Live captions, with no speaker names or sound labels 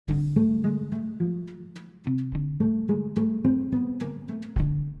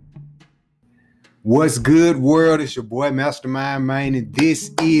What's good, world? It's your boy Mastermind, man, and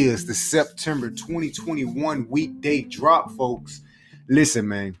this is the September 2021 weekday drop, folks. Listen,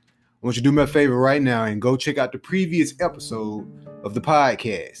 man, I want you to do me a favor right now and go check out the previous episode of the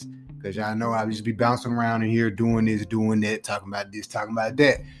podcast, because y'all know I just be bouncing around in here doing this, doing that, talking about this, talking about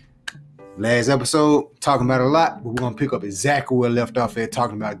that. Last episode, talking about a lot, but we're going to pick up exactly where I left off at,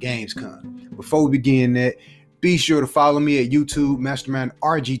 talking about gamecom. Before we begin that, be sure to follow me at YouTube, Mastermind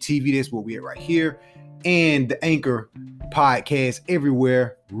RGTV. That's what we at right here. And the Anchor podcast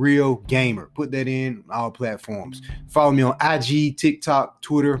everywhere, Real Gamer. Put that in all platforms. Follow me on IG, TikTok,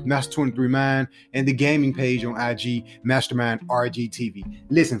 Twitter, Master23Mind, and the gaming page on IG, Mastermind RGTV.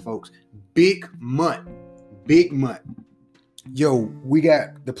 Listen, folks, big month. Yo, we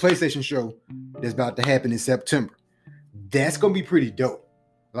got the PlayStation show that's about to happen in September. That's going to be pretty dope.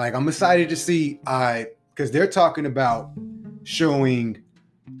 Like, I'm excited to see, because they're talking about showing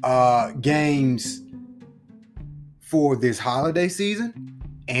games for this holiday season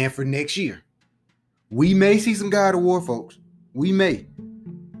and for next year. We may see some God of War, folks. We may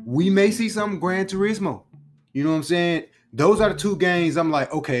see some Gran Turismo. You know what I'm saying? Those are the two games I'm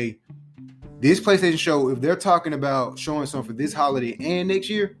like, okay, this PlayStation show, if they're talking about showing something for this holiday and next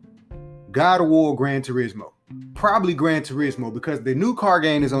year, God of War, Gran Turismo. Probably Gran Turismo, because the new car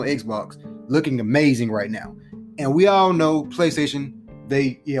game is on Xbox, looking amazing right now. And we all know PlayStation,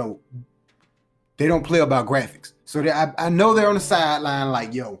 they don't play about graphics. So I know they're on the sideline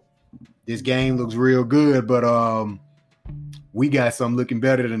like, yo, this game looks real good, but we got something looking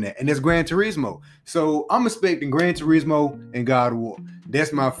better than that. And it's Gran Turismo. So I'm expecting Gran Turismo and God of War.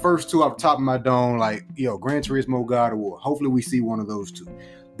 That's my first two off the top of my dome, like, Gran Turismo, God of War. Hopefully we see one of those two.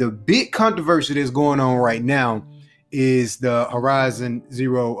 The big controversy that's going on right now is the Horizon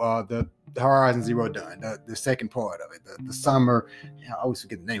Zero Dawn, the second part of it, the summer. I always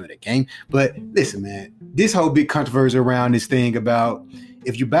forget the name of that game. But listen, man, this whole big controversy around this thing about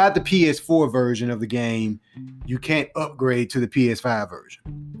if you buy the PS4 version of the game, you can't upgrade to the PS5 version.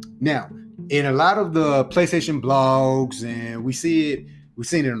 Now, in a lot of the PlayStation blogs, and we've seen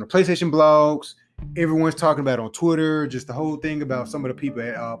it on the PlayStation blogs. Everyone's talking about it on Twitter, just the whole thing about some of the people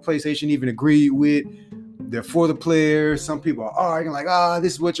at PlayStation even agreed with. They're for the players. Some people are arguing like,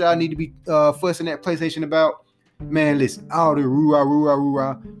 this is what y'all need to be fussing at PlayStation about. Man, listen, all the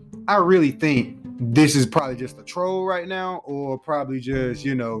roo-rah. I really think this is probably just a troll right now, or probably just,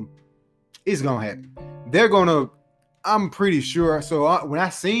 it's going to happen. I'm pretty sure. So when I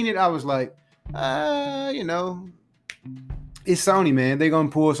seen it, I was like, it's Sony, man. They're going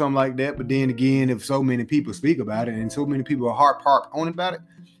to pull something like that. But then again, if so many people speak about it and so many people are harp on about it,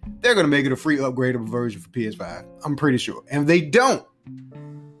 they're going to make it a free upgradable version for PS5. I'm pretty sure. And if they don't,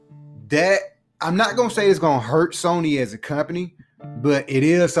 I'm not going to say it's going to hurt Sony as a company, but it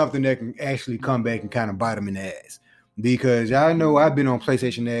is something that can actually come back and kind of bite them in the ass. Because y'all know I've been on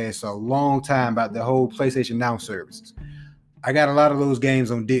PlayStation ass a long time about the whole PlayStation Now services. I got a lot of those games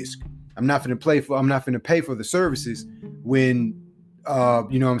on disc. I'm not going to pay for the services when,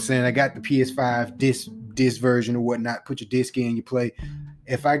 you know what I'm saying, I got the PS5 disc version or whatnot. Put your disc in, you play.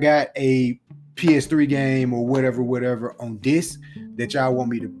 If I got a PS3 game or whatever on disc that y'all want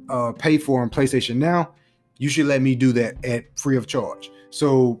me to pay for on PlayStation Now, you should let me do that at free of charge.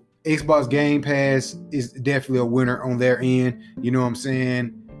 So Xbox Game Pass is definitely a winner on their end. You know what I'm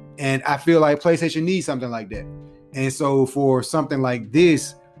saying? And I feel like PlayStation needs something like that. And so for something like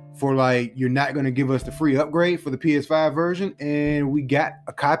this, for like, you're not going to give us the free upgrade for the PS5 version, and we got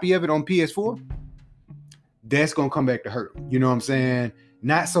a copy of it on PS4, that's going to come back to hurt. You know what I'm saying?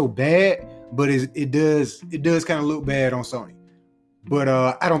 Not so bad, but it does kind of look bad on Sony. But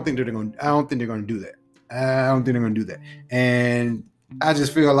I don't think they're going to do that. And I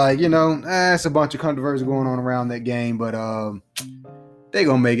just feel like, it's a bunch of controversy going on around that game, but they're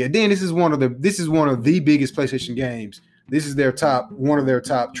going to make it. Then this is one of the biggest PlayStation games. This is one of their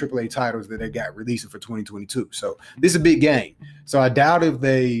top AAA titles that they got releasing for 2022. So this is a big game. So I doubt if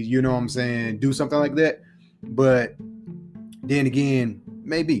they, do something like that. But then again,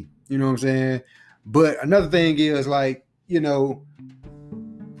 maybe, you know what I'm saying? But another thing is like,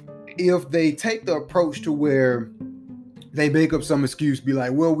 if they take the approach to where they make up some excuse, be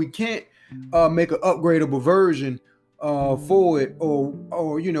like, well, we can't make an upgradable version for it, or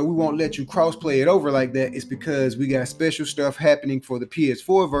we won't let you cross-play it over like that, it's because we got special stuff happening for the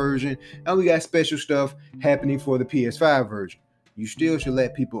PS4 version, and we got special stuff happening for the PS5 version. You still should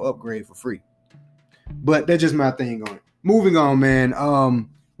let people upgrade for free. But that's just my thing on it. Moving on, man.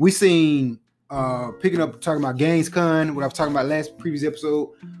 We seen talking about gamescom, what I was talking about previous episode.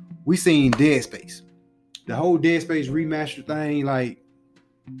 We seen Dead Space. The whole Dead Space remaster thing, like,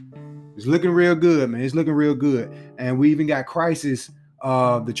 It's looking real good, man. It's looking real good. And we even got Crysis,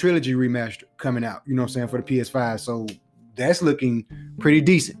 the trilogy remaster coming out, you know what I'm saying, for the PS5. So that's looking pretty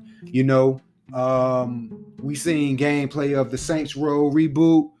decent. You know, we seen gameplay of the Saints Row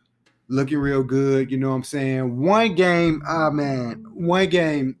reboot looking real good. You know what I'm saying? One game I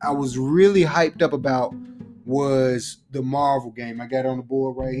was really hyped up about was the Marvel game. I got it on the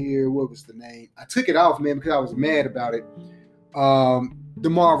board right here. What was the name? I took it off, man, because I was mad about it. The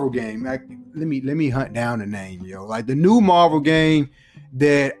Marvel game. Let me hunt down the name, yo. Like the new Marvel game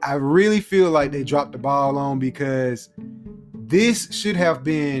that I really feel like they dropped the ball on, because this should have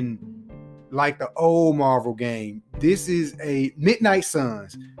been like the old Marvel game. This is a Midnight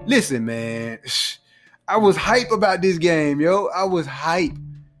Suns. Listen, man, I was hype about this game, yo. I was hype.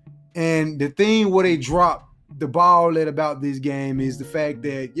 And the thing where they dropped the ball at about this game is the fact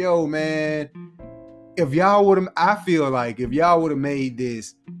that, yo, man, I feel like if y'all would have made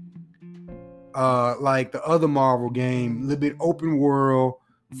this like the other Marvel game, a little bit open world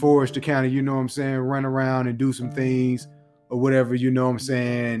for us to kind of, you know what I'm saying, run around and do some things or whatever, you know what I'm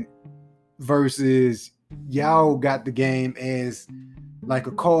saying, versus y'all got the game as like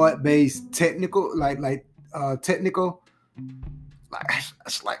a card-based technical, technical. Like,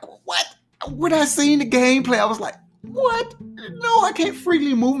 it's like, what? When I seen the gameplay, I was like, what? No, I can't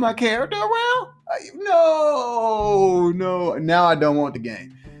freely move my character around? No. Now I don't want the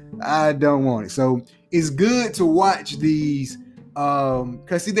game. I don't want it. So it's good to watch these,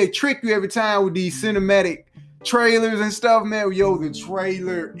 because see, they trick you every time with these cinematic trailers and stuff, man. Yo, the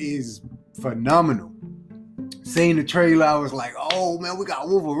trailer is phenomenal. Seeing the trailer, I was like, oh man, we got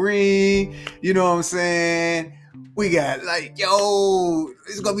Wolverine, you know what I'm saying? We got like, yo,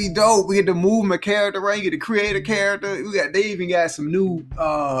 it's gonna be dope. We get to move my character around, you get to create a character. They even got some new,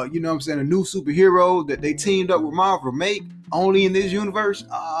 you know what I'm saying, a new superhero that they teamed up with Marvel to make only in this universe.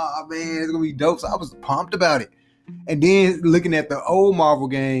 Oh man, it's gonna be dope. So I was pumped about it. And then looking at the old Marvel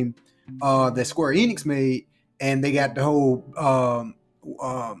game that Square Enix made, and they got the whole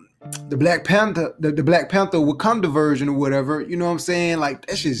the Black Panther, the Black Panther Wakanda version or whatever, you know what I'm saying? Like,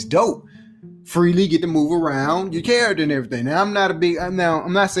 that's just dope. Freely get to move around your character and everything. Now, I'm not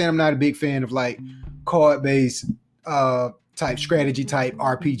saying I'm not a big fan of like card-based type strategy type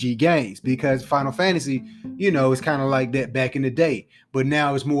RPG games, because Final Fantasy, you know, it's kind of like that back in the day, but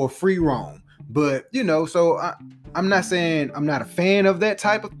now it's more free roam. But you know, so I'm not saying I'm not a fan of that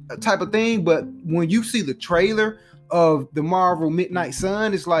type of thing, but when you see the trailer of the Marvel Midnight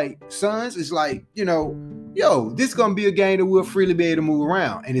Suns, it's like, you know, yo, this is gonna be a game that we'll freely be able to move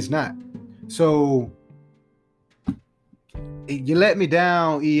around, and it's not. So you let me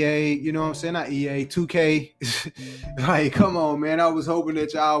down, EA, you know what I'm saying? Not EA, 2K. Like, come on, man. I was hoping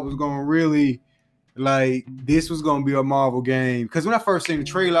that y'all was gonna really, like, this was gonna be a Marvel game. Because when I first seen the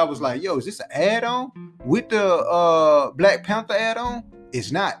trailer, I was like, yo, is this an add-on with the Black Panther add-on?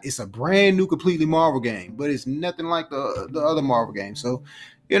 It's not. It's a brand new, completely Marvel game, but it's nothing like the other Marvel games. So,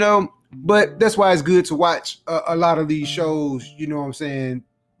 you know, but that's why it's good to watch a lot of these shows, you know what I'm saying,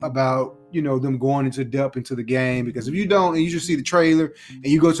 about, you know, them going into depth into the game. Because if you don't, and you just see the trailer and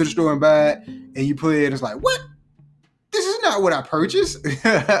you go to the store and buy it and you play it, it's like, what? This is not what I purchased.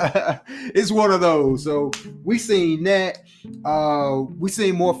 It's one of those. So we seen that. We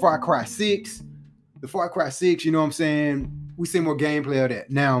seen more Far Cry 6. The Far Cry 6, you know what I'm saying? We see more gameplay of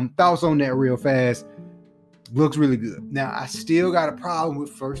that. Now, thoughts on that real fast. Looks really good. Now, I still got a problem with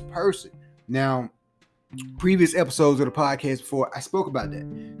first person. Now, previous episodes of the podcast before, I spoke about that.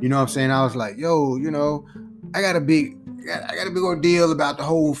 You know what I'm saying? I was like, yo, you know, I got a big ordeal about the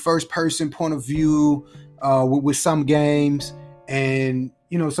whole first person point of view with some games. And,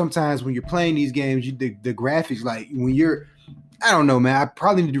 you know, sometimes when you're playing these games, the graphics, like when you're, I don't know, man, I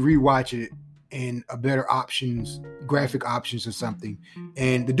probably need to rewatch it and a better graphic options or something.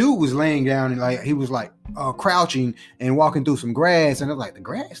 And the dude was laying down and like, he was like crouching and walking through some grass. And I was like, the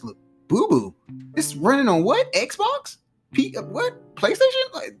grass look boo-boo. It's running on what? Xbox? What?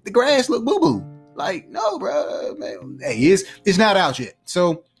 PlayStation? Like, the grass look boo-boo. Like, no, bro, man. Hey, it's not out yet.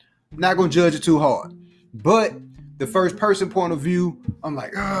 So I'm not going to judge it too hard. But the first person point of view, I'm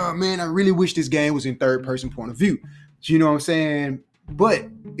like, oh man, I really wish this game was in third person point of view. So, you know what I'm saying? But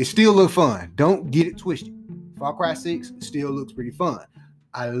it still looks fun. Don't get it twisted. Far Cry 6 still looks pretty fun.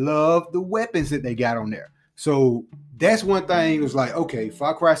 I love the weapons that they got on there. So that's one thing. It was like, okay,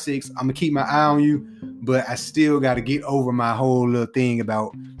 Far Cry 6, I'm going to keep my eye on you, but I still got to get over my whole little thing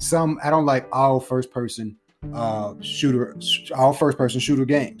about I don't like all first person shooter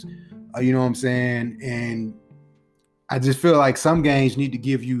games. You know what I'm saying? And I just feel like some games need to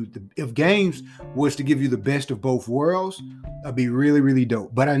give you if games was to give you the best of both worlds, that'd be really, really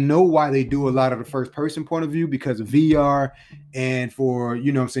dope. But I know why they do a lot of the first person point of view because of VR and for,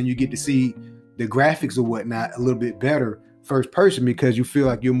 you know what I'm saying, you get to see the graphics or whatnot a little bit better first person because you feel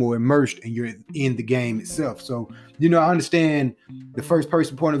like you're more immersed and you're in the game itself. So, you know, I understand the first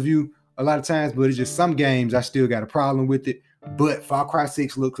person point of view a lot of times, but it's just some games I still got a problem with it. But Far Cry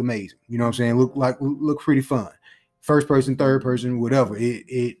 6 looks amazing. You know what I'm saying? Look pretty fun. First person, third person, whatever.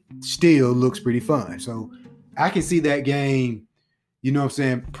 It still looks pretty fun. So I can see that game, you know what I'm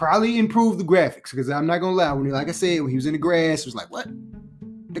saying, probably improve the graphics because I'm not going to lie. Like I said, when he was in the grass, it was like, what?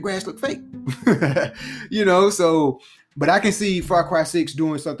 The grass looked fake. You know, so, but I can see Far Cry 6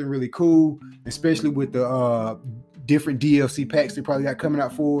 doing something really cool, especially with the different DLC packs they probably got coming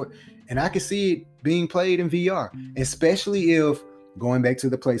out for it. And I can see it being played in VR, especially if, going back to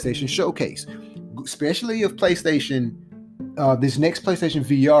the PlayStation Showcase, especially if PlayStation, this next PlayStation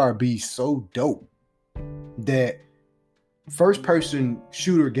VR be so dope that first-person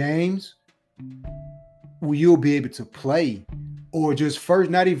shooter games, you'll be able to play, or just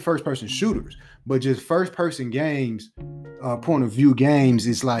not even first-person shooters, but just first-person games, point of view games.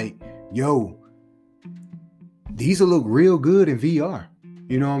 It's like, yo, these will look real good in VR.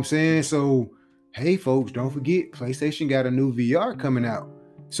 You know what I'm saying? So, hey, folks, don't forget, PlayStation got a new VR coming out.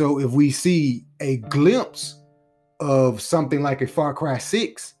 So if we see a glimpse of something like a Far Cry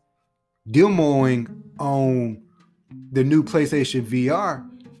 6 demoing on the new PlayStation VR,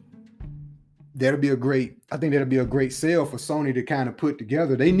 I think that'll be a great sale for Sony to kind of put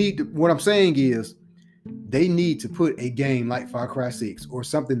together. What I'm saying is, they need to put a game like Far Cry 6 or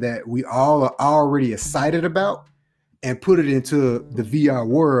something that we all are already excited about and put it into the VR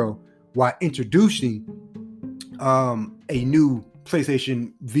world while introducing a new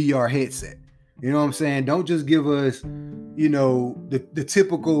PlayStation VR headset. You know what I'm saying? Don't just give us, you know, the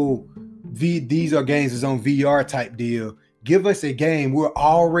typical these are games is on VR type deal. Give us a game we're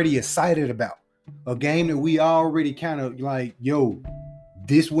already excited about. A game that we already kind of like, yo,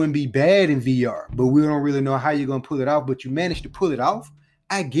 this wouldn't be bad in VR, but we don't really know how you're going to pull it off, but you managed to pull it off.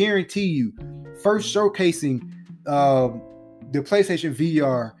 I guarantee you, first showcasing the PlayStation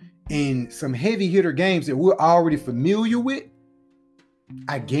VR in some heavy hitter games that we're already familiar with,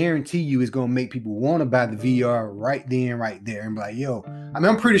 I guarantee you it's going to make people want to buy the VR right then, right there, and be like, yo, I mean,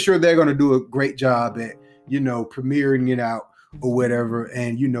 I'm pretty sure they're going to do a great job at, you know, premiering it out or whatever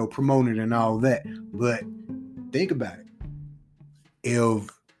and, you know, promoting it and all that. But think about it. If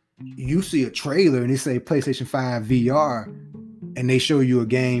you see a trailer and it say PlayStation 5 VR and they show you a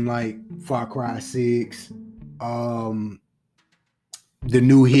game like Far Cry 6, the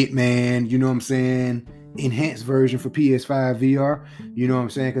new Hitman, you know what I'm saying, enhanced version for PS5 VR, you know what I'm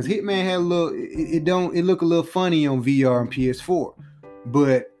saying, because Hitman had a little, it look a little funny on VR and PS4,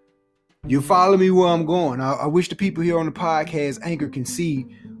 but you follow me where I'm going. I wish the people here on the podcast Anchor can see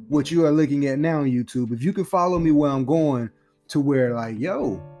what you are looking at now on YouTube. If you can follow me where I'm going, to where like,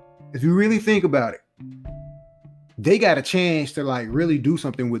 yo, if you really think about it, they got a chance to like really do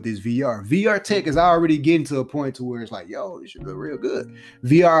something with this VR. VR tech is already getting to a point to where it's like, yo, this should look real good.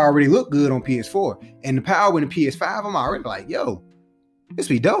 VR already looked good on PS4. And the power in the PS5, I'm already like, yo, this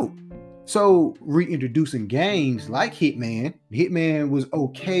be dope. So reintroducing games like Hitman. Hitman was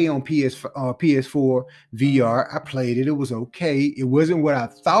okay on PS4 VR. I played it. It was okay. It wasn't what I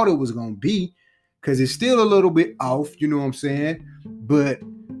thought it was going to be because it's still a little bit off, you know what I'm saying? But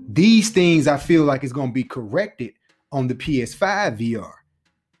these things I feel like it's going to be corrected on the PS5 VR,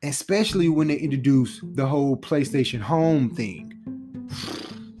 especially when they introduce the whole PlayStation Home thing.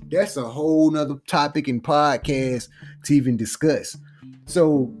 That's a whole nother topic and podcast to even discuss.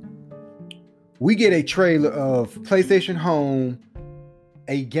 So we get a trailer of PlayStation Home,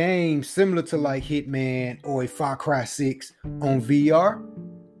 a game similar to like Hitman or a Far Cry 6 on VR.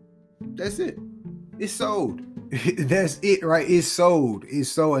 That's it. It's sold. That's it, right? It's sold. It's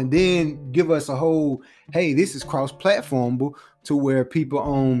sold. And then give us a whole, hey, this is cross-platformable to where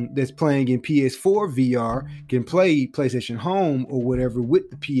people that's playing in PS4 VR can play PlayStation Home or whatever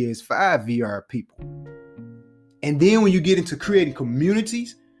with the PS5 VR people. And then when you get into creating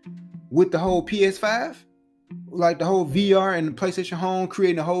communities with the whole PS5, like the whole VR and the PlayStation Home,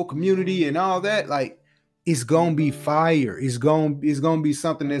 creating a whole community and all that, like it's gonna be fire. It's gonna be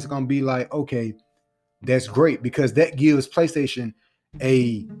something that's gonna be like, okay, that's great, because that gives PlayStation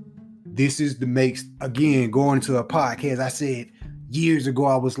again, going to a podcast I said years ago,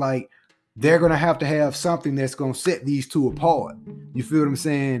 I was like, they're going to have something that's going to set these two apart. You feel what I'm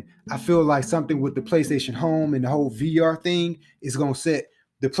saying? I feel like something with the PlayStation Home and the whole VR thing is going to set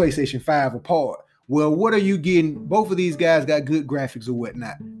the PlayStation 5 apart Well, what are you getting? Both of these guys got good graphics or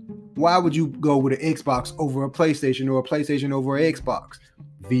whatnot. Why would you go with an Xbox over a PlayStation or a PlayStation over an Xbox?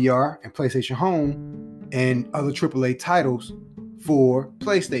 VR and PlayStation Home and other AAA titles for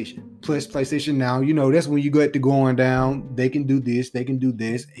PlayStation. Plus PlayStation Now, that's when you get to going down. They can do this, they can do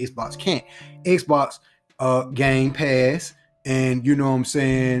this. Xbox can't. Xbox Game Pass, and you know what I'm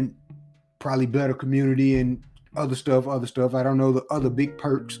saying, probably better community and other stuff. I don't know the other big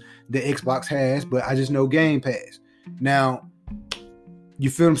perks that Xbox has, but I just know Game Pass. Now, you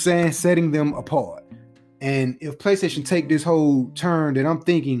feel what I'm saying? Setting them apart. And if PlayStation take this whole turn that I'm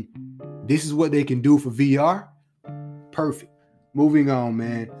thinking, this is what they can do for VR, perfect. Moving on,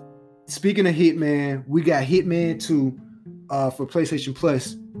 man. Speaking of Hitman, we got Hitman 2 for PlayStation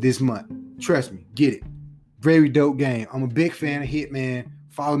Plus this month. Trust me, get it. Very dope game. I'm a big fan of Hitman.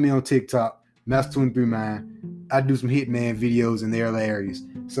 Follow me on TikTok, Mouse23Mind. I do some Hitman videos and they're hilarious.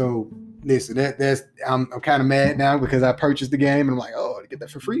 So listen, that's I'm kind of mad now because I purchased the game and I'm like, oh, I get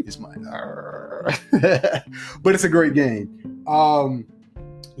that for free this month. But it's a great game. And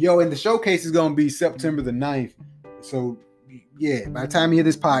the showcase is gonna be September the 9th. So yeah, by the time you hear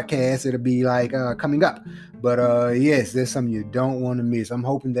this podcast, it'll be like coming up. But yes, there's something you don't want to miss. I'm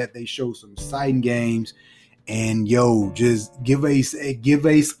hoping that they show some exciting games and just give us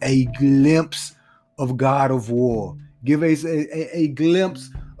a glimpse of God of War. Give us a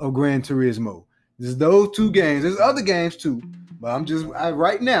glimpse of Gran Turismo. There's those two games. There's other games too, but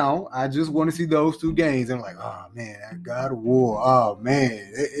right now I just want to see those two games. I'm like, oh man, God of War. Oh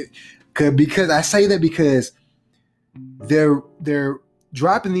man, because I say that because they're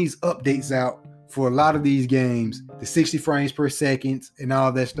dropping these updates out for a lot of these games, the 60 frames per second and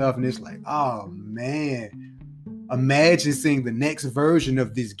all that stuff, and it's like, oh man, imagine seeing the next version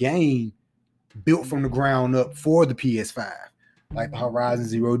of this game built from the ground up for the PS5, like the Horizon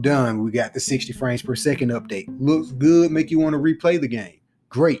Zero Dawn. We got the 60 frames per second update. Looks good, make you want to replay the game.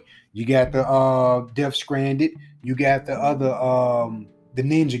 Great. You got the Death Stranded. You got the other the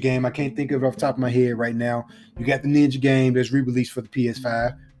Ninja game. I can't think of it off the top of my head right now. You got the Ninja game that's re-released for the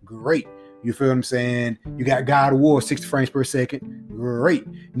PS5. Great. You feel what I'm saying? You got God of War, 60 frames per second. Great.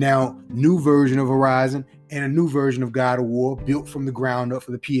 Now, new version of Horizon and a new version of God of War built from the ground up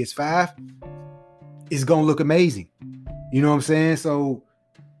for the PS5 is going to look amazing. You know what I'm saying? So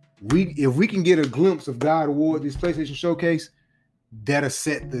if we can get a glimpse of God of War at this PlayStation Showcase, that'll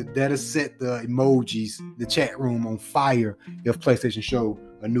set the emojis, the chat room on fire if PlayStation show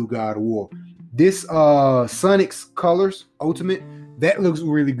a new God of War. This Sonic's Colors Ultimate, that looks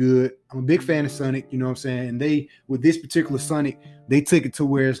really good. I'm a big fan of Sonic, you know what I'm saying? And they, with this particular Sonic, they took it to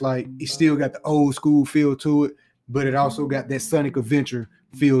where it's like, it still got the old school feel to it, but it also got that Sonic Adventure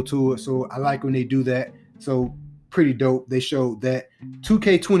feel to it. So I like when they do that. So pretty dope. They showed that.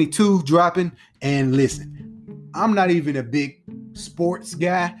 2K22 dropping. And listen, I'm not even a big sports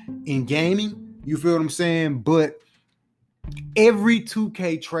guy in gaming. You feel what I'm saying? But every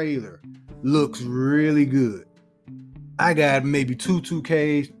 2K trailer looks really good. I got maybe two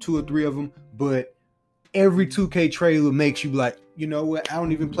or three of them, but every 2K trailer makes you like, you know what? I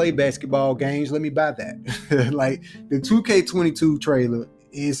don't even play basketball games. Let me buy that. Like the 2K22 trailer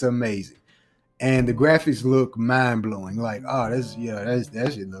is amazing. And the graphics look mind blowing. Like, oh,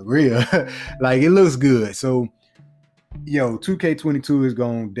 that shit look real. Like it looks good. So 2K22 is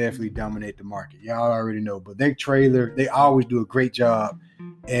going to definitely dominate the market. Y'all already know, but their trailer, they always do a great job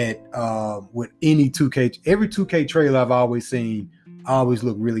at with any 2K. Every 2K trailer I've always seen always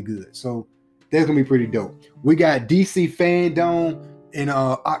look really good. So that's going to be pretty dope. We got DC Fandom in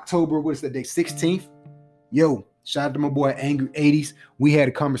October, what is that day? 16th. Shout out to my boy Angry 80s. We had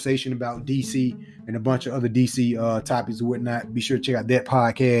a conversation about DC and a bunch of other DC topics and whatnot. Be sure to check out that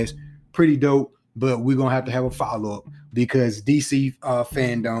podcast. Pretty dope. But we're going to have a follow-up because DC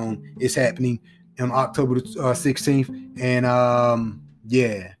Fandom is happening on October 16th. And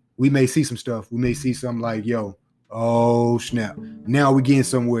we may see some stuff. We may see something like, oh snap. Now we're getting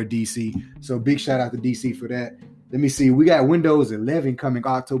somewhere, DC. So big shout out to DC for that. Let me see. We got Windows 11 coming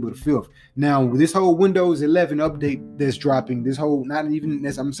October the 5th. Now, this whole Windows 11 update that's dropping,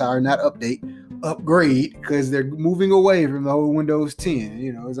 upgrade, because they're moving away from the whole Windows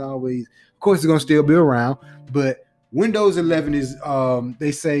 10. It's always, of course, it's going to still be around, but Windows 11 is,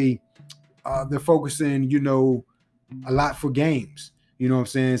 they say, they're focusing, a lot for games. You know what I'm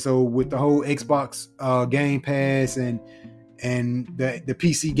saying? So with the whole Xbox Game Pass and the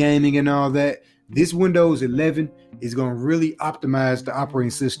PC gaming and all that, this Windows 11 is going to really optimize the operating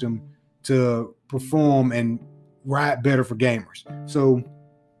system to perform and ride better for gamers. So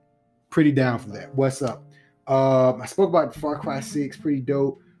pretty down for that. What's up? I spoke about Far Cry 6, pretty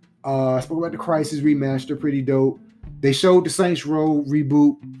dope. I spoke about the Crisis remaster, pretty dope. They showed the Saints Row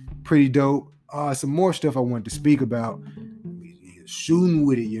reboot, pretty dope. Some more stuff I wanted to speak about. Shooting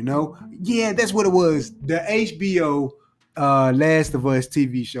with it, you know? Yeah, that's what it was. The HBO Last of Us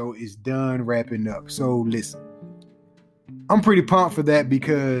TV show is done wrapping up. So listen, I'm pretty pumped for that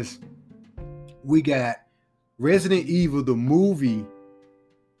because we got Resident Evil, the movie,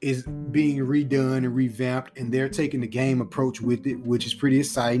 is being redone and revamped, and they're taking the game approach with it, which is pretty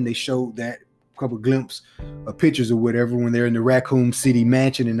exciting. They showed that couple glimpse of pictures or whatever when they're in the Raccoon City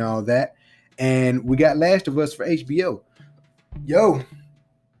mansion and all that. And we got Last of Us for HBO. Yo,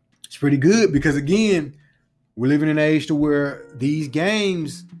 it's pretty good because again, we're living in an age to where these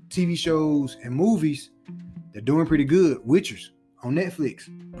games, TV shows, and movies, they're doing pretty good. Witcher's on Netflix,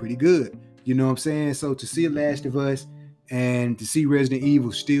 pretty good. You know what I'm saying? So to see Last of Us and to see Resident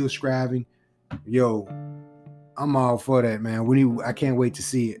Evil still striving, yo, I'm all for that, man. I can't wait to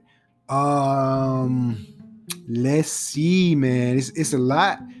see it. Let's see, man. It's a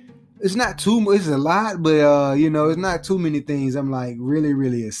lot. It's not too much. It's a lot, but it's not too many things I'm like really,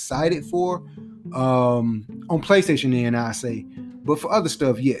 really excited for. On PlayStation end, I say, but for other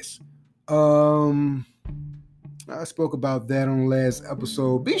stuff, yes. I spoke about that on the last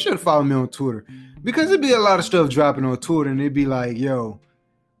episode. Be sure to follow me on Twitter because there'd be a lot of stuff dropping on Twitter, and it'd be like, yo,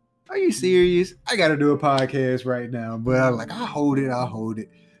 are you serious? I got to do a podcast right now, but I'm like, I'll hold it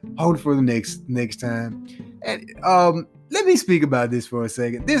for the next time. And let me speak about this for a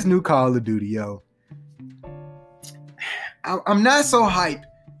second. This new Call of Duty, yo. I'm not so hyped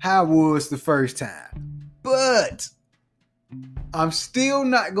how it was the first time, but I'm still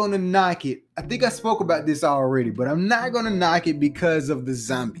not going to knock it. I think I spoke about this already, but I'm not going to knock it because of the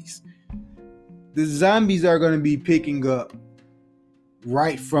zombies. The zombies are going to be picking up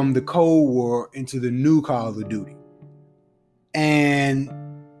right from the Cold War into the new Call of Duty. And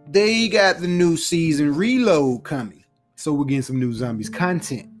they got the new season reload coming. So we're getting some new zombies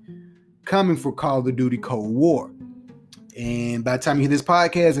content coming for Call of Duty Cold War. And by the time you hear this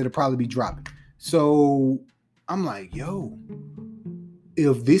podcast, it'll probably be dropping. So I'm like, yo,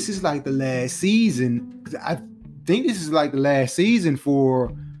 if this is like the last season, I think this is like the last season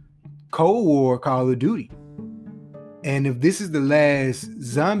for Cold War Call of Duty. And if this is the last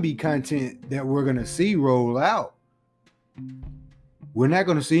zombie content that we're going to see roll out, we're not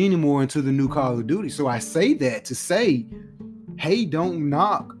going to see any more until the new Call of Duty. So I say that to say, hey, don't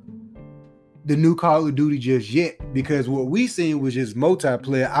knock the new Call of Duty just yet, because what we seen was just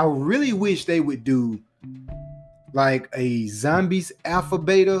multiplayer. I really wish they would do like a zombies alpha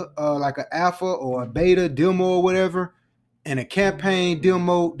beta, like an alpha or a beta demo or whatever, and a campaign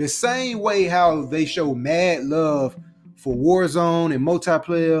demo, the same way how they show mad love for Warzone and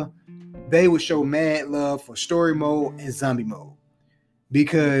multiplayer, they would show mad love for story mode and zombie mode.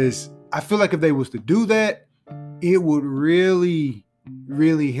 Because I feel like if they was to do that, it would really,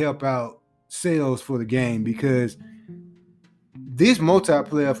 really help out sales for the game, because this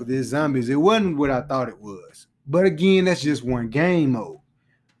multiplayer for this zombies, it wasn't what I thought it was. But again, that's just one game mode.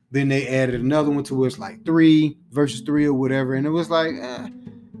 Then they added another one to it's like 3 versus 3 or whatever, and it was like,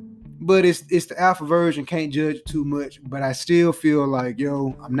 but it's the alpha version, can't judge too much. But I still feel like,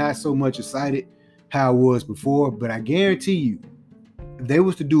 yo, I'm not so much excited how it was before. But I guarantee you, if they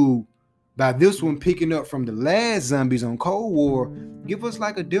was to do by this one picking up from the last zombies on Cold War, give us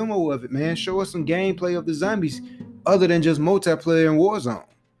like a demo of it, man. Show us some gameplay of the zombies other than just multiplayer and Warzone.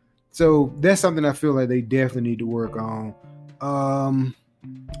 So that's something I feel like they definitely need to work on.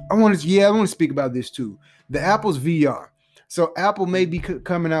 I want to speak about this too. The Apple's VR. So Apple may be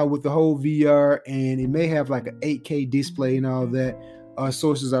coming out with the whole VR, and it may have like an 8K display and all that.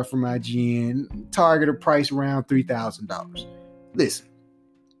 Sources are from IGN. Targeted price around $3,000. Listen,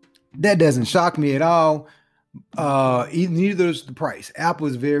 that doesn't shock me at all. Neither is the price. Apple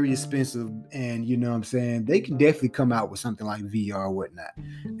is very expensive, and you know what I'm saying, they can definitely come out with something like VR or whatnot.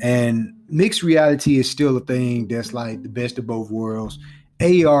 And mixed reality is still a thing that's like the best of both worlds.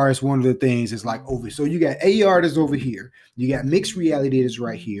 AR is one of the things that's like over. So you got AR that's over here, you got mixed reality that's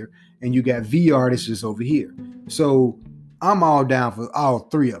right here, and you got VR that's just over here. So I'm all down for all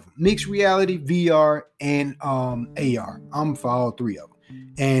three of them: mixed reality, VR, and AR. I'm for all three of them.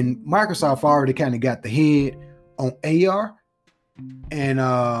 And Microsoft already kind of got the head on AR. And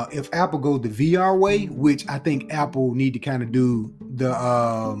if Apple goes the VR way, which I think Apple need to kind of do the,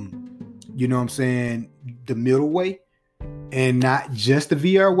 you know what I'm saying, the middle way, and not just the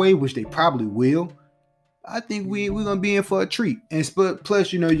VR way, which they probably will, I think we're going to be in for a treat. And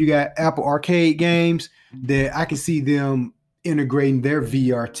plus, you know, you got Apple Arcade games that I can see them integrating their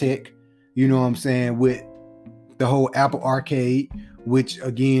VR tech, you know what I'm saying, with the whole Apple Arcade, which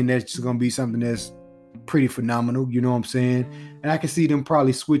again, that's going to be something that's pretty phenomenal. You know what I'm saying? And I can see them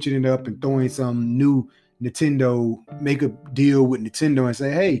probably switching it up and throwing some new Nintendo, make a deal with Nintendo and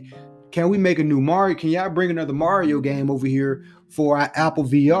say, hey, can we make a new Mario? Can y'all bring another Mario game over here for our Apple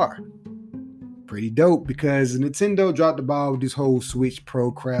VR? Pretty dope, because Nintendo dropped the ball with this whole Switch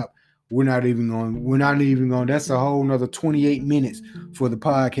Pro crap. We're not even going. That's a whole nother 28 minutes for the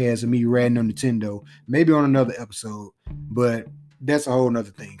podcast of me ratting on Nintendo. Maybe on another episode, but that's a whole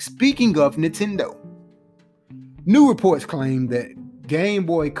nother thing. Speaking of Nintendo, new reports claim that Game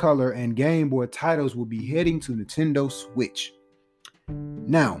Boy Color and Game Boy titles will be heading to Nintendo Switch.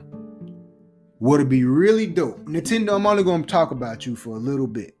 Now, what'll be really dope, Nintendo, I'm only going to talk about you for a little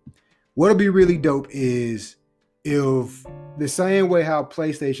bit. What'll be really dope is if the same way how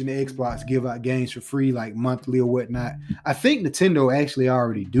PlayStation and Xbox give out games for free, like monthly or whatnot, I think Nintendo actually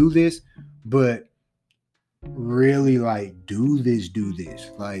already do this, but really like do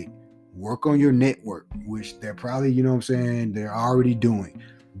this, like work on your network, which they're probably, you know what I'm saying, they're already doing,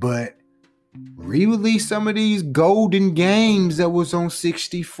 but re-release some of these golden games that was on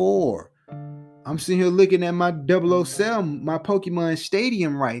 64. I'm sitting here looking at my 007, my Pokemon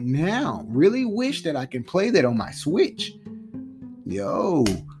Stadium right now. Really wish that I can play that on my Switch. Yo,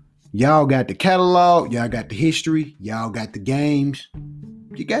 y'all got the catalog, y'all got the history, y'all got the games,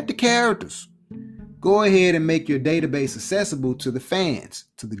 you got the characters. Go ahead and make your database accessible to the fans,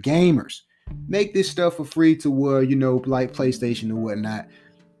 to the gamers. Make this stuff for free to where, you know, like PlayStation and whatnot.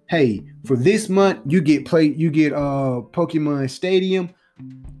 Hey, for this month, you get Pokemon Stadium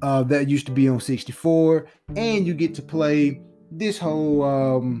that used to be on 64, and you get to play this whole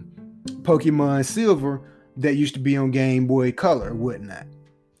Pokemon Silver that used to be on Game Boy Color and whatnot.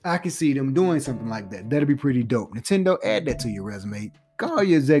 I can see them doing something like that. That'd be pretty dope. Nintendo, add that to your resume. Call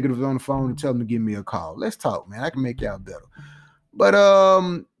your executives on the phone and tell them to give me a call. Let's talk, man. I can make y'all better. But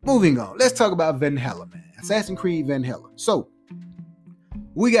moving on. Let's talk about Valhalla, man. Assassin's Creed Valhalla. So,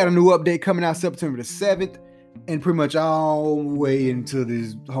 we got a new update coming out September the 7th and pretty much all the way into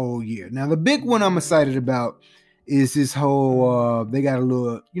this whole year. Now, the big one I'm excited about is this whole, they got a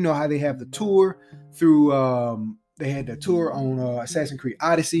little, you know how they have the tour through, they had the tour on Assassin's Creed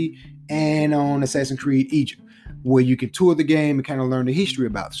Odyssey and on Assassin's Creed Egypt, where you can tour the game and kind of learn the history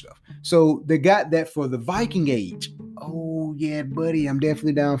about stuff. So they got that for the Viking Age. Oh yeah, buddy, I'm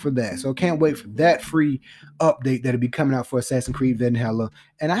definitely down for that. So can't wait for that free update that'll be coming out for Assassin's Creed Valhalla.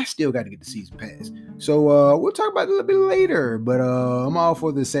 And I still got to get the season pass. So we'll talk about it a little bit later. But I'm all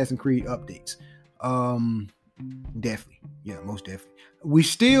for the Assassin's Creed updates. Definitely. Yeah, most definitely. We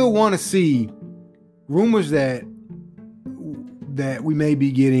still want to see rumors that we may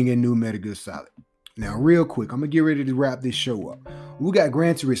be getting a new Metal Gear Solid. Now, real quick, I'm going to get ready to wrap this show up. We got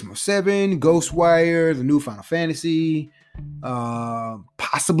Gran Turismo 7, Ghostwire, the new Final Fantasy,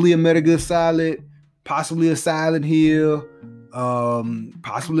 possibly a Metal Gear Solid, possibly a Silent Hill,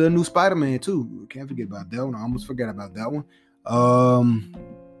 possibly a new Spider-Man too. Can't forget about that one. I almost forgot about that one.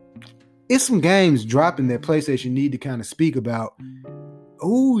 It's some games dropping that PlayStation need to kind of speak about.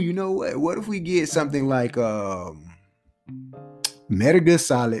 Oh, you know what? What if we get something like Metal Gear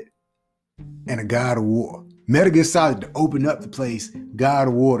Solid and a God of War? Metal Gear Solid to open up the place, God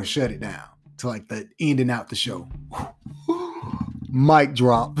of War to shut it down, to like the ending out the show. Mic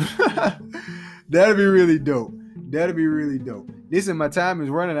drop. That'd be really dope. Listen, my time is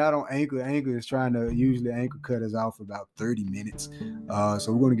running out on Anchor. Anchor is trying to usually Anchor cut us off for about 30 minutes.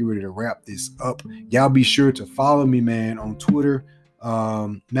 So we're going to get ready to wrap this up. Y'all be sure to follow me, man, on Twitter,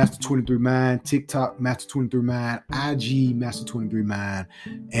 Master23Mind, TikTok, Master23Mind, IG, Master23Mind,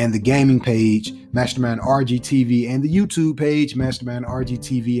 and the gaming page, Mastermind RGTV, and the YouTube page, Mastermind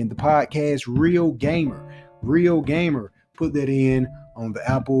RGTV, and the podcast, Real Gamer. Put that in on the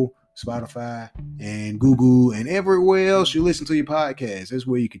Apple, Spotify, and Google, and everywhere else you listen to your podcast. That's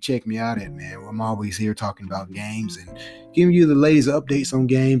where you can check me out at, man. I'm always here talking about games and giving you the latest updates on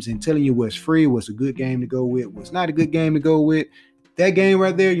games and telling you what's free, what's a good game to go with, what's not a good game to go with. That game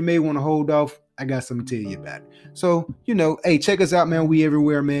right there, you may want to hold off. I got something to tell you about it. So, hey, check us out, man. We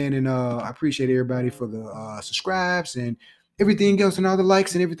everywhere, man. And I appreciate everybody for the subscribes and everything else and all the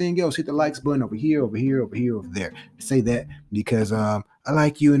likes and everything else. Hit the likes button over here, over there. I say that because I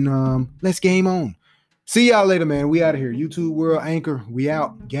like you, and let's game on. See y'all later, man. We out of here. YouTube World, Anchor, we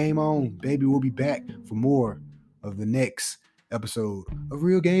out. Game on. Baby, we'll be back for more of the next episode of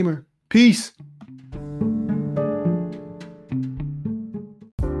Real Gamer. Peace.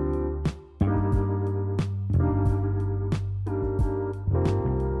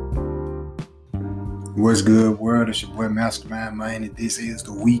 What's good, world? It's your boy Mastermind Man, and this is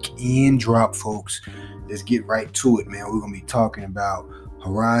the weekend drop, folks. Let's get right to it, man. We're gonna be talking about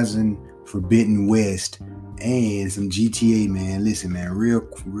Horizon Forbidden West and some GTA, man. Listen, man, real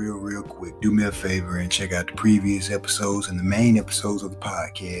quick. Do me a favor and check out the previous episodes and the main episodes of the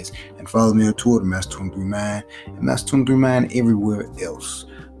podcast, and follow me on Twitter, Master239, and Master239 everywhere else.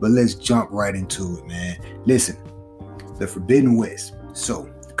 But let's jump right into it, man. Listen, the Forbidden West. So,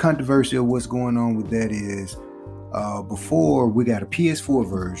 controversy of what's going on with that is before we got a PS4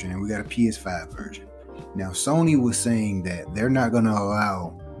 version and we got a PS5 version. Now Sony was saying that they're not going to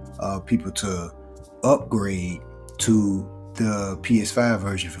allow people to upgrade to the PS5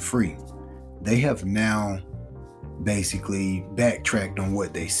 version for free. They have now basically backtracked on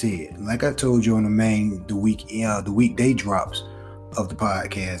what they said. Like I told you on the weekday drops of the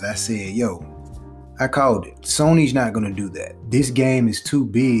podcast, I said, I called it. Sony's not going to do that. This game is too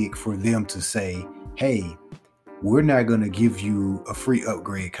big for them to say, hey, we're not going to give you a free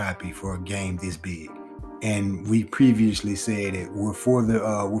upgrade copy for a game this big. And we previously said it. We're for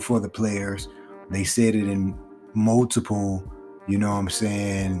the players. They said it in multiple,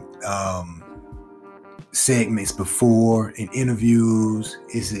 segments before, in interviews.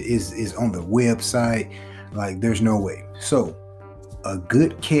 Is on the website. Like, there's no way. So a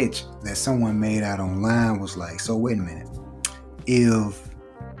good catch that someone made out online was like, so wait a minute, if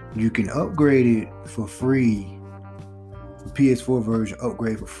you can upgrade it for free, the PS4 version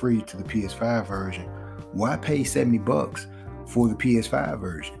upgrade for free to the PS5 version, why pay $70 for the PS5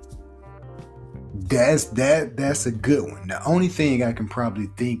 version? That's a good one. The only thing I can probably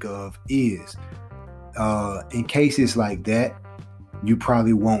think of is in cases like that, you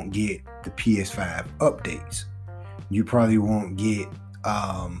probably won't get the PS5 updates. You probably won't get,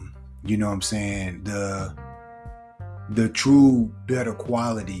 the true better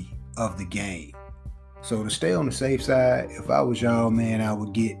quality of the game. So to stay on the safe side, if I was y'all, man, I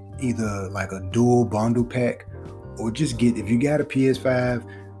would get either like a dual bundle pack, or just get, if you got a PS5,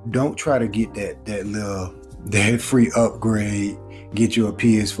 don't try to get that free upgrade, get you a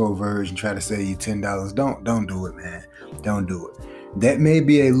PS4 version, try to save you $10. Don't do it, man. Don't do it. That may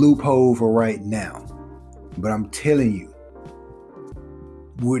be a loophole for right now. But I'm telling you,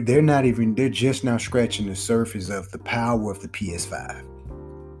 they're just now scratching the surface of the power of the PS5.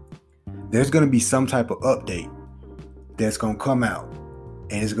 There's going to be some type of update that's going to come out,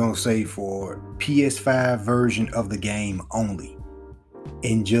 and it's going to say for PS5 version of the game only.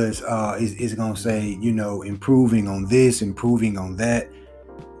 And just, it's going to say, improving on this, improving on that.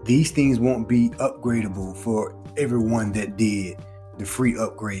 These things won't be upgradable for everyone that did the free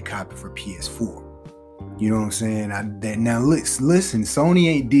upgrade copy for PS4. You know what I'm saying? Now listen, Sony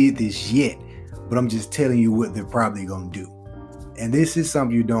ain't did this yet, but I'm just telling you what they're probably gonna do. And this is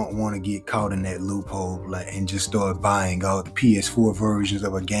something you don't want to get caught in that loophole, and just start buying all the PS4 versions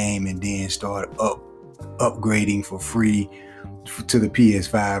of a game and then start upgrading for free to the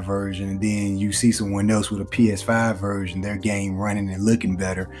PS5 version. And then you see someone else with a PS5 version, their game running and looking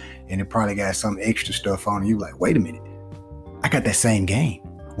better, and it probably got some extra stuff on it. You're like, wait a minute, I got that same game.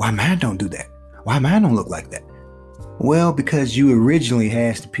 Why mine don't do that? Why mine don't look like that? Well, because you originally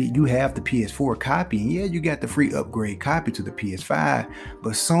have the PS4 copy, and you got the free upgrade copy to the PS5,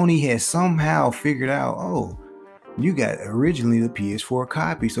 but Sony has somehow figured out, you got originally the PS4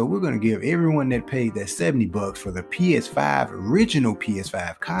 copy, so we're going to give everyone that paid that $70 for the original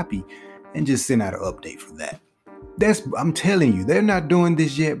PS5 copy, and just send out an update for that. I'm telling you, they're not doing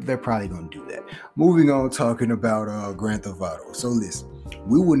this yet, but they're probably going to do that. Moving on, talking about Grand Theft Auto. So listen,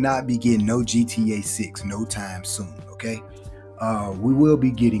 we will not be getting no GTA 6 no time soon, okay? We will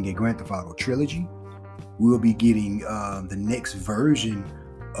be getting a Grand Theft Auto trilogy. We will be getting the next version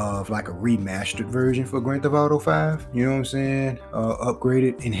of like a remastered version for Grand Theft Auto 5. You know what I'm saying?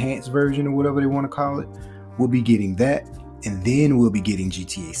 Upgraded, enhanced version, or whatever they want to call it. We'll be getting that, and then we'll be getting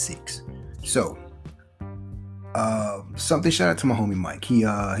GTA 6. So, something, shout out to my homie Mike. He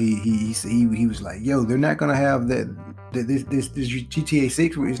was like, they're not gonna have this GTA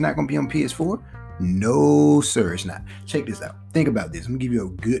 6. It's not gonna be on PS4. No sir, it's not. Check this out. Think about this. I'm gonna give you a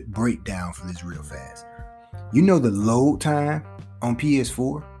good breakdown for this real fast. You know the load time on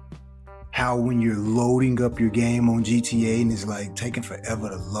PS4, how when you're loading up your game on GTA and it's like taking forever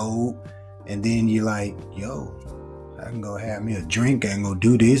to load, and then you're like, I can go have me a drink, I can go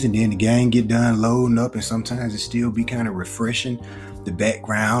do this, and then the game get done loading up, and sometimes it still be kind of refreshing, the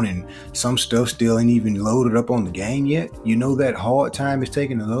background, and some stuff still ain't even loaded up on the game yet. You know that hard time it's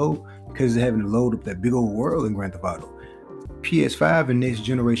taking to load because it's having to load up that big old world in Grand Theft Auto. PS5 and next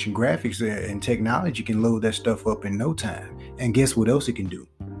generation graphics and technology can load that stuff up in no time. And guess what else it can do?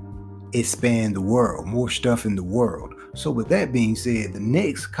 expand the world, more stuff in the world. So with that being said, the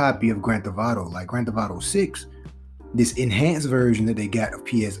next copy of Grand Theft Auto, like Grand Theft Auto 6, this enhanced version that they got of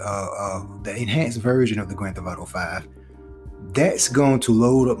the enhanced version of the Grand Theft Auto 5, that's going to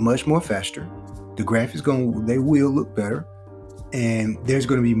load up much more faster. The graphics they will look better, and there's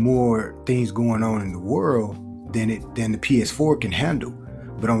going to be more things going on in the world than the PS4 can handle.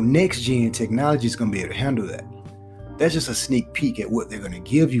 But on next gen technology, it's going to be able to handle that. That's just a sneak peek at what they're going to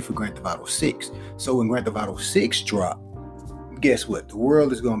give you for Grand Theft Auto 6. So when Grand Theft Auto 6 drop, guess what? The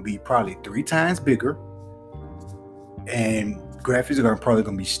world is going to be probably 3 times bigger, and graphics are probably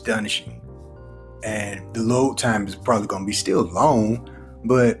going to be astonishing. And the load time is probably going to be still long.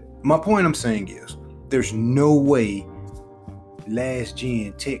 But my point I'm saying is, there's no way last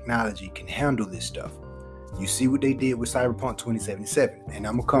gen technology can handle this stuff. You see what they did with Cyberpunk 2077. And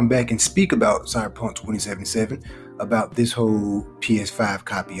I'm going to come back and speak about Cyberpunk 2077, about this whole PS5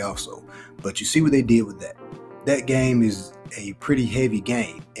 copy also. But you see what they did with that. That game is a pretty heavy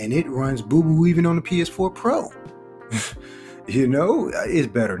game, and it runs boo-boo even on the PS4 Pro. You know, it's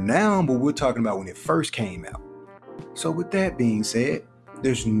better now, but we're talking about when it first came out. So with that being said,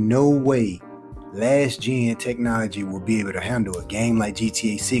 there's no way last gen technology will be able to handle a game like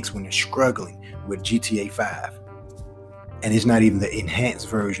GTA 6 when they're struggling with GTA 5. And it's not even the enhanced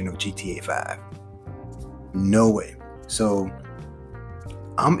version of GTA 5. No way. So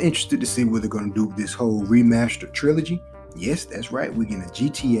I'm interested to see what they're going to do with this whole remastered trilogy. Yes, that's right. We're getting a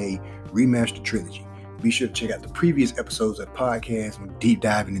GTA remastered trilogy. Be sure to check out the previous episodes of the podcast and deep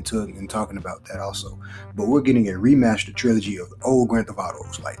diving into it and talking about that also. But we're getting a remastered trilogy of the old Grand Theft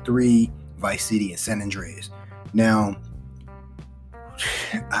Autos, like 3, Vice City, and San Andreas. Now,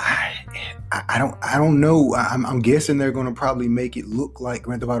 I don't know. I'm guessing they're going to probably make it look like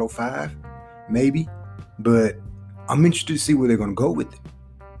Grand Theft Auto 5, maybe. But I'm interested to see where they're going to go with it.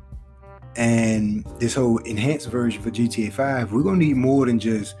 And this whole enhanced version for GTA 5, we're going to need more than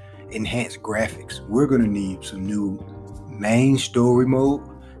just enhanced graphics. We're going to need some new main story mode.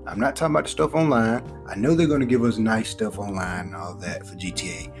 I'm not talking about the stuff online. I know they're going to give us nice stuff online and all that for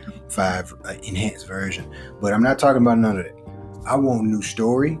GTA 5 enhanced version, but I'm not talking about none of that. I want new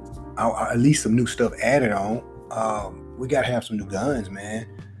story. At least some new stuff added on. We got to have some new guns, man.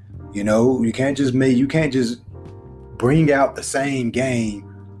 You know, you can't just bring out the same game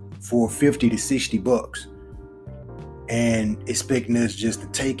for $50 to $60 and expecting us just to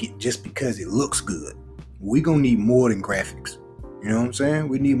take it just because it looks good. We're going to need more than graphics. You know what I'm saying?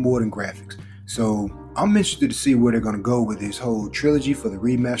 We need more than graphics. So I'm interested to see where they're going to go with this whole trilogy for the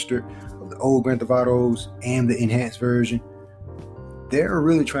remaster of the old Grand Theft Autos and the enhanced version. They're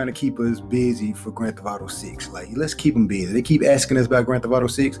really trying to keep us busy for Grand Theft Auto 6. Like, let's keep them busy. They keep asking us about Grand Theft Auto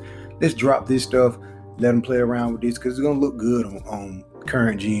 6. Let's drop this stuff. Let them play around with this because it's going to look good on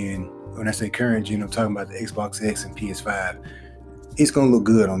current gen. When I say current gen, I'm talking about the Xbox X and PS5. It's going to look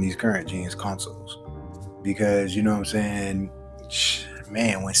good on these current gen's consoles. Because, you know what I'm saying?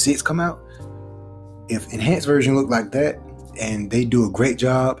 Man, when 6 come out, if enhanced version look like that and they do a great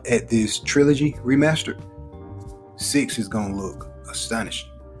job at this trilogy remastered, 6 is going to look astonishing.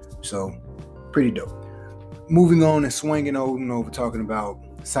 So, pretty dope. Moving on and swinging over talking about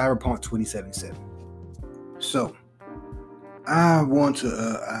Cyberpunk 2077. So, I want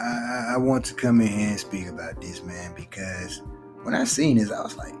to come in here and speak about this, man, because when I seen this, I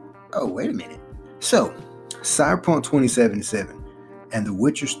was like, oh, wait a minute. So, Cyberpunk 2077 and The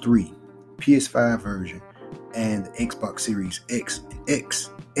Witcher 3 PS5 version and the Xbox Series X and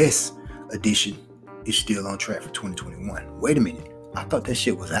XS edition is still on track for 2021. Wait a minute. I thought that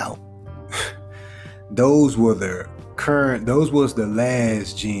shit was out. Those was the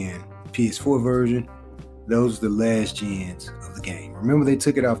last gen PS4 version. Those are the last gens of the game. Remember, they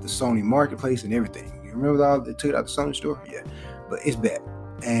took it off the Sony marketplace and everything. You remember they took it out the Sony store? Yeah. But it's back.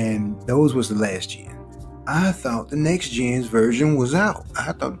 And those was the last gen. I thought the next gen's version was out.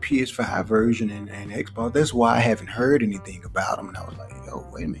 I thought the PS5 version and Xbox. That's why I haven't heard anything about them. And I was like, yo,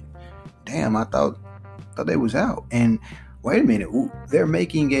 wait a minute. Damn, I thought they was out. And wait a minute. Ooh, they're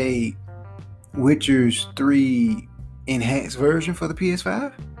making a Witcher's 3 enhanced version for the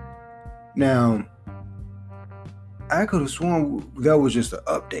PS5? Now, I could have sworn that was just an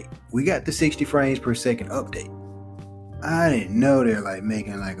update. We got the 60 frames per second update. I didn't know they're like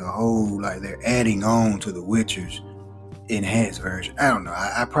making like a whole, like they're adding on to the Witcher's enhanced version. I don't know.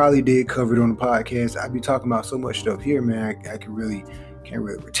 I probably did cover it on the podcast. I be talking about so much stuff here, man. I can't really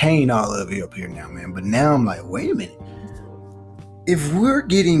retain all of it up here now, man. But now I'm like, wait a minute. If we're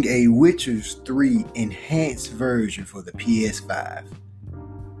getting a Witcher's 3 enhanced version for the PS5,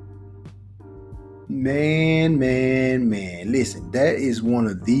 Man. Listen, that is one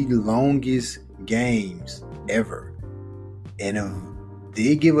of the longest games ever. And if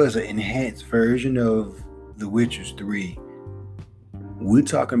they give us an enhanced version of The Witcher 3, we're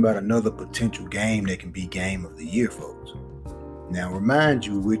talking about another potential game that can be Game of the Year, folks. Now, remind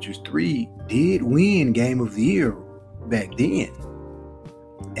you, Witcher 3 did win Game of the Year back then.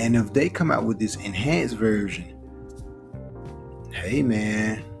 And if they come out with this enhanced version, hey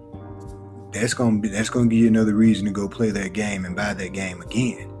man, that's gonna give you another reason to go play that game and buy that game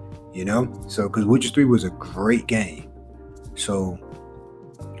again. You know? So, because Witcher 3 was a great game. So,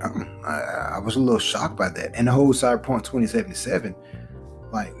 I was a little shocked by that. And the whole Cyberpunk 2077,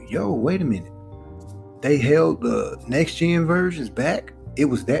 like, yo, wait a minute. They held the next gen versions back? It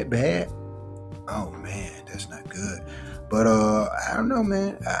was that bad? Oh man, that's not good. But I don't know,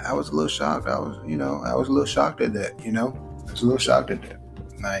 man. I was a little shocked. I was a little shocked at that,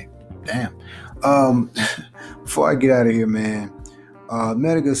 Like, damn. Before I get out of here, man,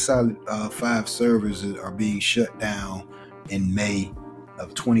 Metal Gear Solid 5 servers are being shut down in May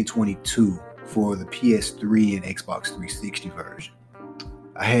of 2022 for the PS3 and Xbox 360 version.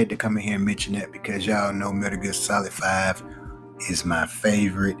 I had to come in here and mention that because y'all know Metal Gear Solid 5 is my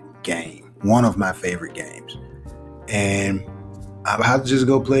favorite game. One of my favorite games. And I'll have to just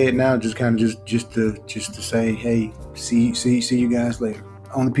go play it now, just to say, hey, see you guys later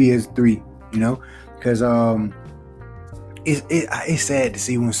on the PS3, because it's sad to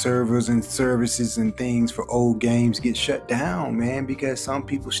see when servers and services and things for old games get shut down, man, because some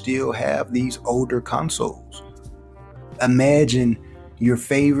people still have these older consoles. Imagine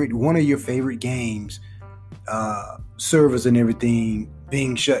one of your favorite games, servers and everything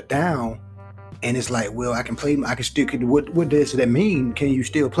being shut down. And it's like, well, what does that mean? Can you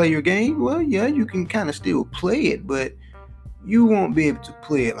still play your game? Well, yeah, you can kind of still play it, but you won't be able to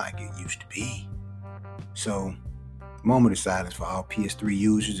play it like it used to be. So, moment of silence for all PS3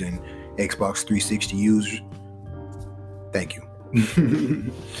 users and Xbox 360 users. Thank you.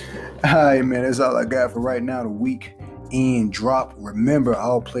 All right, man, that's all I got for right now. The weekend drop. Remember,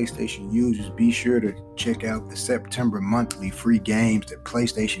 all PlayStation users, be sure to check out the September monthly free games that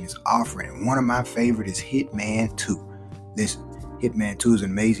PlayStation is offering. One of my favorite is Hitman 2. This Hitman 2 is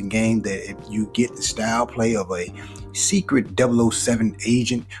an amazing game that if you get the style play of a secret 007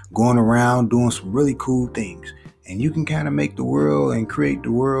 agent going around doing some really cool things. And you can kind of make the world and create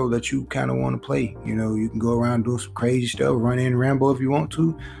the world that you kind of want to play. You can go around doing some crazy stuff, run in Rambo if you want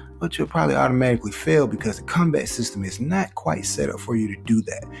to, but you'll probably automatically fail because the combat system is not quite set up for you to do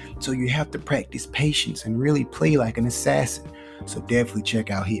that. So you have to practice patience and really play like an assassin. So definitely check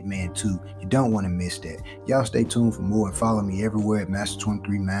out Hitman 2. You don't want to miss that. Y'all stay tuned for more and follow me everywhere at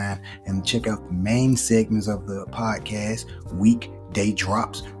Master239 and check out the main segments of the podcast, weekday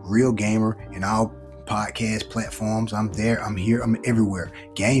drops, Real Gamer, and all podcast platforms. I'm there, I'm here, I'm everywhere.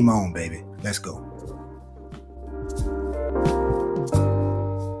 Game on, baby. Let's go.